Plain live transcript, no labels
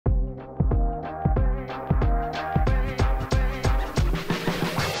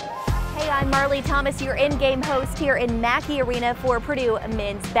Marlee Thomas, your in-game host here in Mackey Arena for Purdue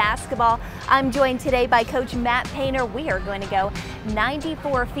men's basketball. I'm joined today by Coach Matt Painter. We are going to go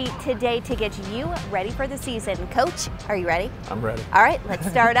 94 feet today to get you ready for the season. Coach, are you ready? I'm ready. All right, let's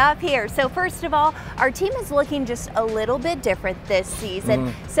start off here. So first of all, our team is looking just a little bit different this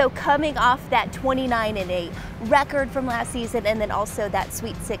season. So coming off that 29-8 record from last season, and then also that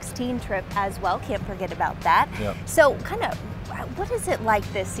Sweet 16 trip as well. Can't forget about that. Yep. So kind of, what is it like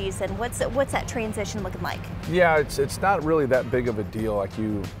this season? What's that transition looking like? Yeah, it's not really that big of a deal. Like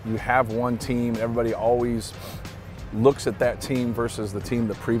you have one team, everybody always looks at that team versus the team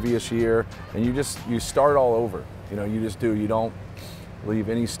the previous year, and you start all over. You know, you just do. You don't leave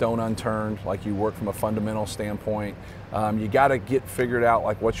any stone unturned. Like, you work from a fundamental standpoint. You got to get figured out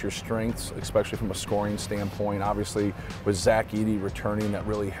like what's your strengths, especially from a scoring standpoint. Obviously, with Zach Edey returning, that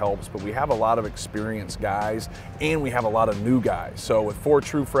really helps. But we have a lot of experienced guys, and we have a lot of new guys. So with 4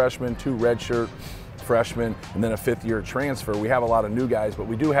 true freshmen, 2 redshirt freshmen, and then a 5th-year transfer, we have a lot of new guys, but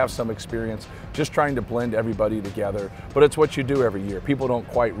we do have some experience just trying to blend everybody together. But it's what you do every year. People don't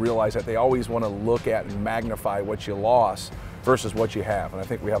quite realize that. They always want to look at and magnify what you lost versus what you have, and I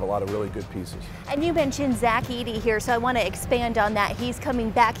think we have a lot of really good pieces. And you mentioned Zach Edey here, so I want to expand on that. He's coming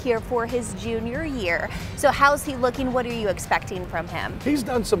back here for his junior year. So how's he looking? What are you expecting from him? He's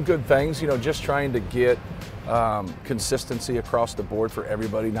done some good things, you know, just trying to get consistency across the board for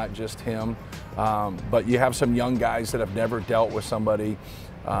everybody, not just him. But you have some young guys that have never dealt with somebody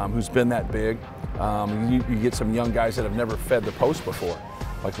who's been that big. You get some young guys that have never fed the post before.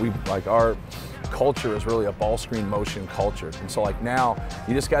 Like our culture is really a ball screen motion culture, and so like now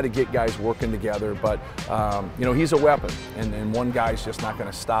you just got to get guys working together. But you know, he's a weapon, and one guy's just not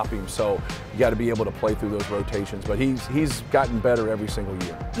going to stop him. So you got to be able to play through those rotations. But he's gotten better every single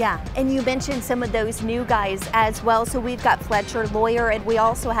year. Yeah, and you mentioned some of those new guys as well. So we've got Fletcher Lawyer, and we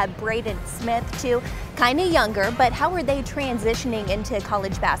also have Braden Smith too. Kind of younger, but how are they transitioning into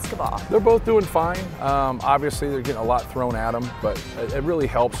college basketball? They're both doing fine. Obviously, they're getting a lot thrown at them, but it really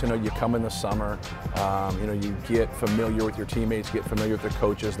helps. You know, you come in the summer, you know, you get familiar with your teammates, get familiar with the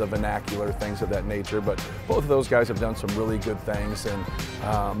coaches, the vernacular, things of that nature. But both of those guys have done some really good things,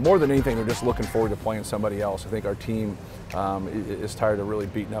 and more than anything, they're just looking forward to playing somebody else. I think our team is tired of really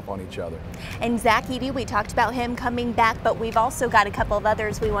beating up on each other. And Zach Edey, we talked about him coming back, but we've also got a couple of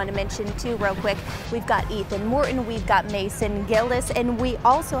others we want to mention too real quick. We've got Ethan Morton, we've got Mason Gillis, and we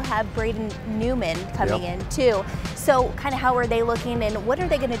also have Braden Newman coming in too. So kind of how are they looking, and what are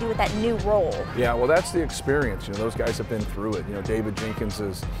they going to do with that new role? Yeah, well, that's the experience. You know, those guys have been through it. You know, David Jenkins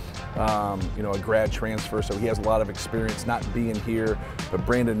is you know, a grad transfer, so he has a lot of experience not being here. But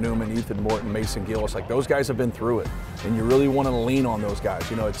Brandon Newman, Ethan Morton, Mason Gillis, like those guys have been through it, and you really want to lean on those guys.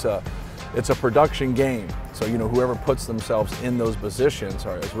 You know, it's a production game, so you know, whoever puts themselves in those positions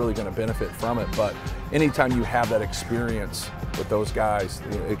is really going to benefit from it. But anytime you have that experience with those guys,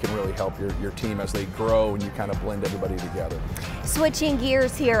 you know, it can really help your team as they grow and you kind of blend everybody together. Switching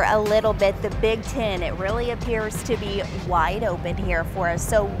gears here a little bit, the Big Ten, it really appears to be wide open here for us.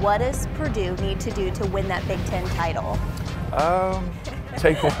 So what does Purdue need to do to win that Big Ten title?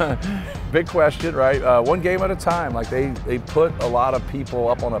 Take one. Big question, right? One game at a time. Like they put a lot of people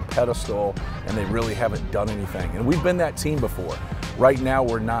up on a pedestal, and they really haven't done anything. And we've been that team before. Right now,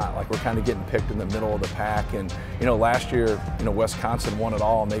 we're not. Like, we're kind of getting picked in the middle of the pack. And you know, last year, you know, Wisconsin won it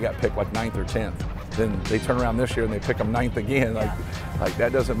all, and they got picked like 9th or 10th. Then they turn around this year and they pick them 9th again. Like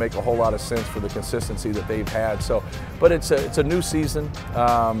that doesn't make a whole lot of sense for the consistency that they've had. So, but it's a new season.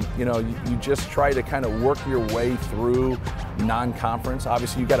 You know, you just try to kind of work your way through non-conference.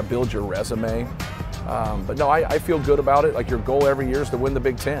 Obviously, you got to build your resume. But no, I feel good about it. Like, your goal every year is to win the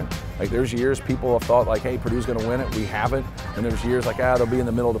Big Ten. Like, there's years people have thought like, hey, Purdue's going to win it. We haven't. And there's years like, they'll be in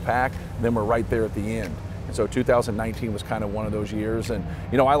the middle of the pack. And then we're right there at the end. And so 2019 was kind of one of those years. And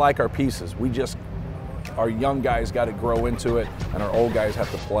you know, I like our pieces. Our young guys got to grow into it, and our old guys have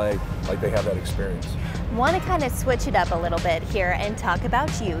to play like they have that experience. Want to kind of switch it up a little bit here and talk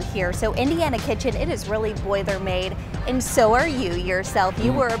about you here. So Indiana Kitchen, it is really Boilermade, and so are you yourself.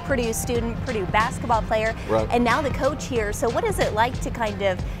 You were a Purdue student, Purdue basketball player, and now the coach here. So what is it like to kind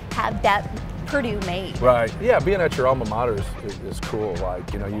of have that Purdue made? Right. Yeah, being at your alma mater is cool.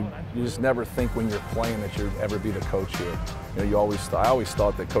 Like, you know, you just never think when you're playing that you'd ever be the coach here. You know, I always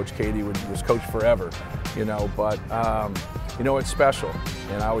thought that Coach Katie was coach forever. You know, but you know, it's special,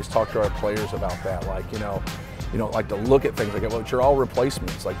 and I always talk to our players about that. Like, you know, like to look at things like, well, you're all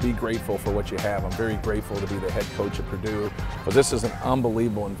replacements. Like, be grateful for what you have. I'm very grateful to be the head coach of Purdue, but this is an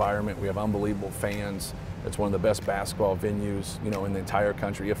unbelievable environment. We have unbelievable fans, It's one of the best basketball venues, you know, in the entire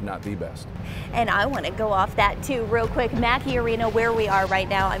country, if not the best. And I want to go off that too real quick. Mackey Arena, where we are right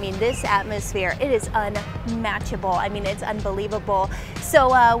now, I mean, this atmosphere, it is unmatchable. I mean, it's unbelievable. So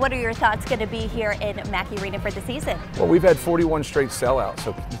what are your thoughts going to be here in Mackey Arena for the season? Well, we've had 41 straight sellouts,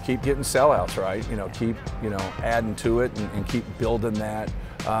 so you keep getting sellouts, right? You know, keep, you know, adding to it and keep building that.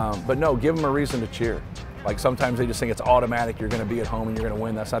 But no, give them a reason to cheer. Like sometimes they just think it's automatic, you're going to be at home and you're going to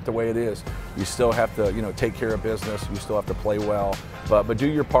win. That's not the way it is. You still have to, you know, take care of business. You still have to play well, but do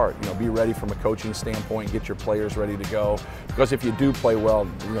your part. You know, be ready from a coaching standpoint. Get your players ready to go. Because if you do play well,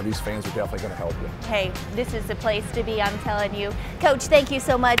 you know, these fans are definitely going to help you. Hey, this is the place to be, I'm telling you. Coach, thank you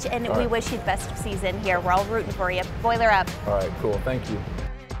so much, and we wish you the best of season here. We're all rooting for you. Boiler up. All right, cool. Thank you.